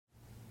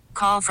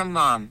call from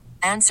mom.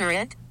 Answer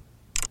it.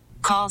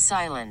 Call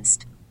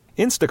silenced.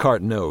 Instacart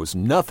knows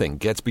nothing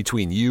gets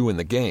between you and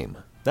the game.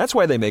 That's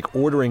why they make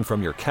ordering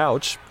from your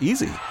couch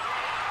easy.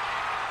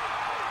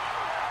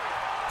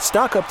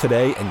 Stock up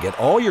today and get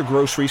all your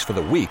groceries for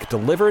the week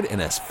delivered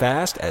in as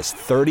fast as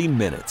 30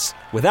 minutes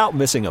without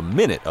missing a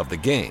minute of the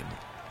game.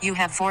 You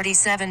have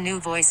 47 new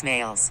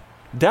voicemails.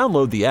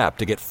 Download the app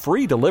to get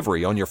free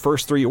delivery on your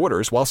first 3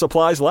 orders while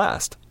supplies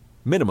last.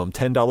 Minimum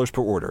 $10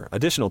 per order.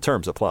 Additional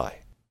terms apply.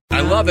 I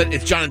love it.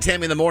 It's John and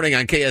Tammy in the morning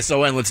on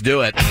KSON. Let's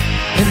do it.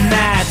 And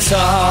that's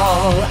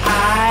all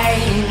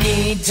I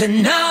need to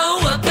know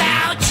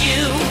about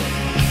you.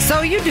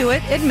 So you do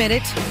it. Admit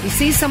it. You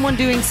see someone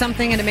doing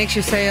something and it makes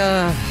you say,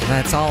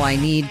 that's all I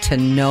need to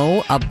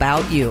know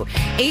about you.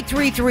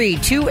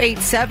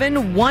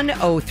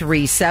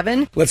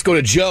 833-287-1037. Let's go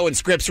to Joe in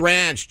Scripps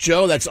Ranch.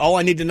 Joe, that's all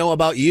I need to know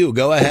about you.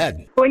 Go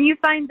ahead. When you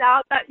find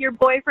out that your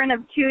boyfriend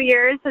of 2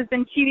 years has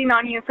been cheating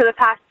on you for the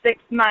past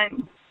 6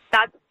 months,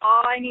 that's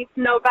all I need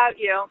to know about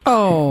you.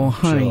 Oh,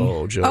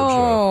 honey.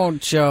 Joe.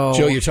 Joe.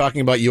 Joe, you're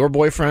talking about your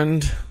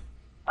boyfriend?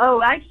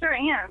 Oh, I sure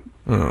am.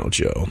 Oh,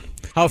 Joe.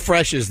 How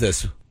fresh is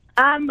this?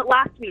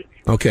 Last week.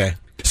 Okay.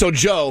 So,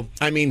 Joe,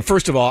 I mean,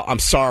 first of all, I'm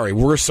sorry.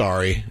 We're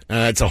sorry.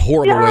 It's a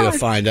horrible way to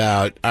find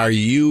out. Are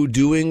you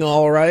doing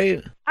all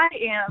right? I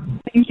am.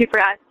 Thank you for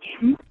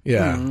asking.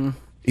 Yeah.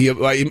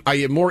 Are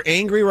you more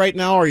angry right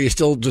now, or are you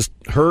still just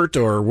hurt,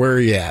 or where are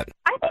you at?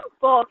 I think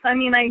both. I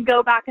mean, I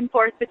go back and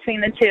forth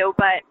between the two.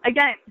 But,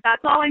 again,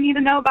 that's all I need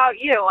to know about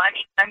you. I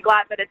mean, I'm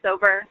glad that it's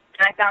over,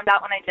 and I found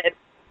out when I did.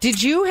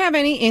 Did you have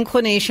any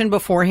inclination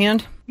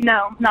beforehand?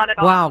 No, not at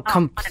all. Wow,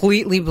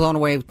 completely blown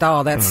away.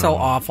 Oh, that's so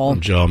awful.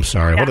 Joe, I'm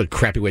sorry. Yeah. What a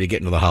crappy way to get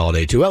into the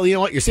holiday, too. Well, you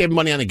know what? You're saving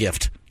money on a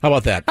gift. How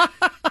about that?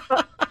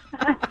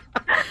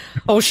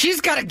 Oh,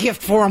 she's got a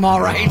gift for him, all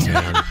right.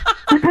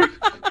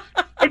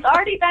 It's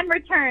already been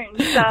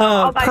returned, so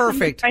I'll buy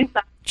perfect. something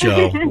myself.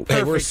 Joe,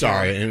 hey, we're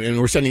sorry, and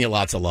we're sending you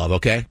lots of love,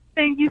 okay?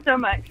 Thank you so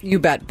much. You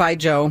bet. Bye,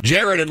 Joe.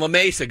 Jared in La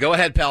Mesa. Go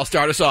ahead, pal.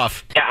 Start us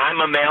off. Yeah,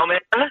 I'm a mailman,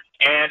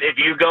 and if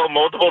you go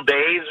multiple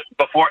days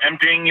before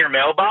emptying your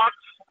mailbox,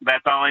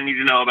 that's all I need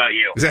to know about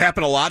you. Does it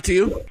happen a lot to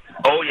you?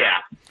 Oh, yeah.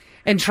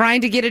 And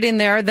trying to get it in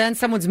there, then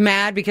someone's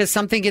mad because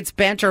something gets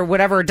bent or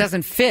whatever, it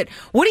doesn't fit.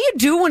 What do you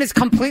do when it's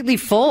completely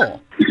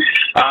full?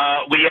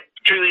 We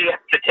actually have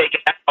to take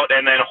it out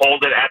and then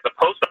hold it at the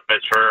post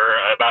office for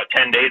about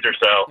 10 days or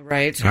so.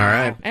 Right. All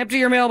right. Empty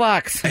your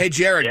mailbox. Hey,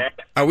 Jared,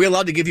 Are we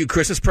allowed to give you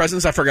Christmas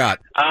presents? I forgot.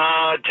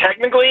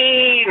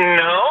 Technically,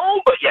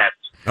 no, but yes.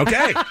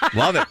 Okay.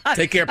 Love it.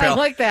 Take care, pal. I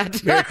like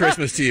that. Merry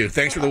Christmas to you.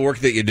 Thanks for the work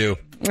that you do.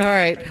 All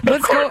right.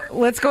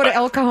 Let's go to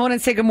El Cajon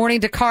and say good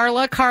morning to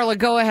Carla. Carla,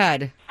 go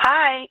ahead.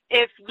 Hi.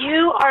 If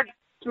you are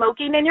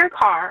smoking in your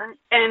car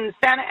in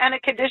Santa Ana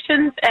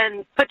conditions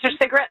and put your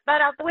cigarette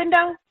butt out the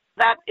window,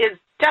 that is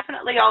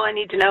definitely all I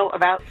need to know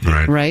about.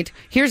 Right.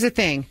 Here's the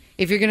thing.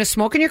 If you're going to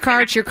smoke in your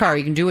car, it's your car.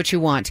 You can do what you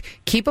want.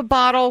 Keep a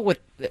bottle with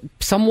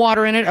some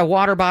water in it, a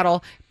water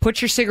bottle.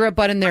 Put your cigarette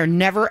butt in there.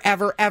 Never,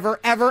 ever, ever,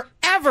 ever,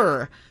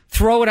 ever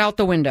throw it out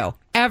the window.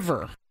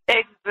 Ever.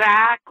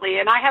 Exactly.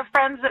 And I have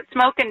friends that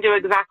smoke and do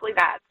exactly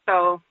that.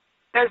 So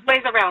there's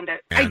ways around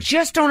it. I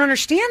just don't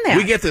understand that.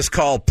 We get this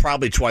call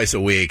probably twice a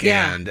week,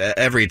 Yeah. and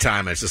every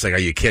time it's just like, are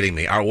you kidding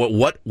me?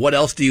 What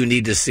else do you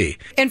need to see?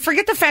 And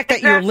forget the fact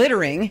that you're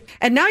littering,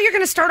 and now you're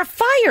going to start a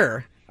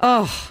fire.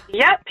 Oh.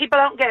 Yep, people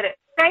don't get it.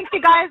 Thanks,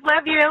 you guys.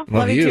 Love you.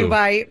 Love you you. too.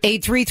 Bye.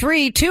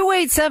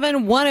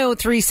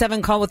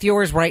 833-287-1037. Call with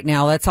yours right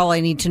now. That's all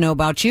I need to know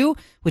about you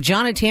with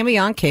John and Tammy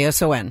on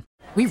KSON.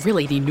 We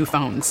really need new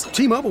phones.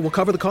 T-Mobile will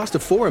cover the cost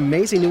of 4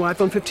 amazing new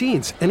iPhone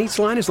 15s, and each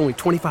line is only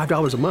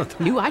 $25 a month.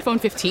 New iPhone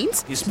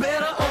 15s? It's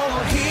better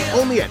over here.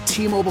 Only at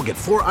T-Mobile, get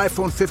 4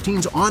 iPhone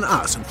 15s on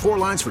us and 4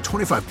 lines for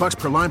 $25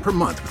 per line per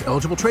month with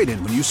eligible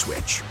trade-in when you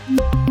switch.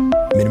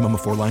 Minimum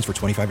of 4 lines for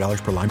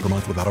 $25 per line per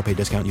month with autopay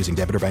discount using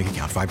debit or bank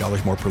account.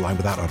 $5 more per line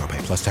without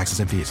autopay, plus taxes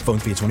and fees. Phone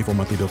fee at 24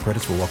 monthly bill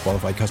credits for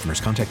well-qualified customers.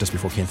 Contact us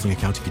before canceling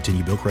account to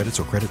continue bill credits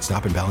or credit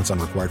stop and balance on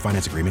required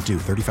finance agreement due.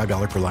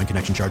 $35 per line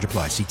connection charge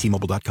applies. See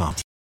T-Mobile.com.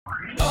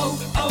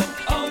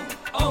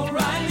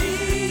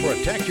 O'Reilly.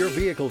 Protect your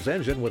vehicle's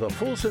engine with a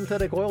full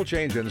synthetic oil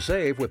change and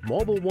save with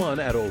Mobil 1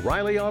 at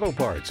O'Reilly Auto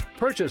Parts.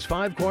 Purchase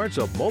 5 quarts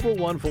of Mobil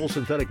 1 full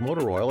synthetic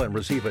motor oil and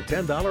receive a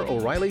 $10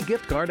 O'Reilly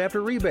gift card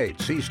after rebate.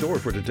 See store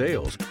for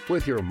details.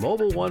 With your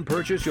Mobil 1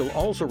 purchase, you'll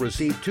also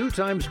receive 2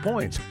 times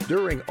points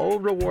during O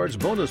Rewards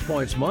Bonus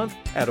Points Month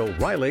at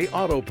O'Reilly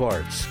Auto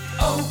Parts.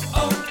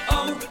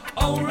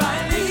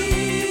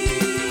 O'Reilly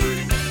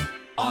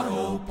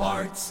Auto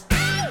Parts.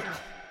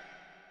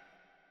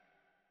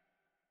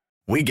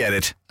 We get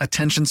it.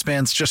 Attention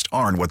spans just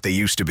aren't what they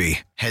used to be.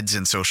 Heads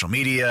in social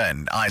media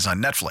and eyes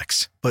on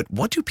Netflix. But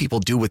what do people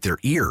do with their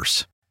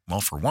ears?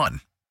 Well, for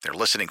one, they're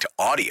listening to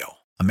audio.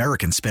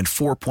 Americans spend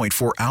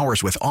 4.4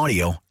 hours with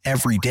audio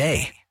every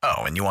day. Oh,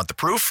 and you want the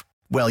proof?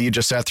 Well, you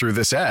just sat through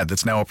this ad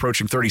that's now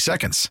approaching 30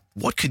 seconds.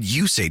 What could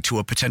you say to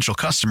a potential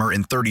customer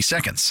in 30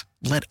 seconds?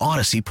 Let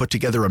Odyssey put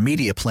together a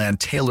media plan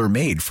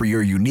tailor-made for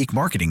your unique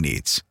marketing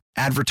needs.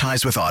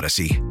 Advertise with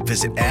Odyssey.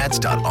 Visit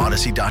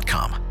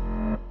ads.odyssey.com.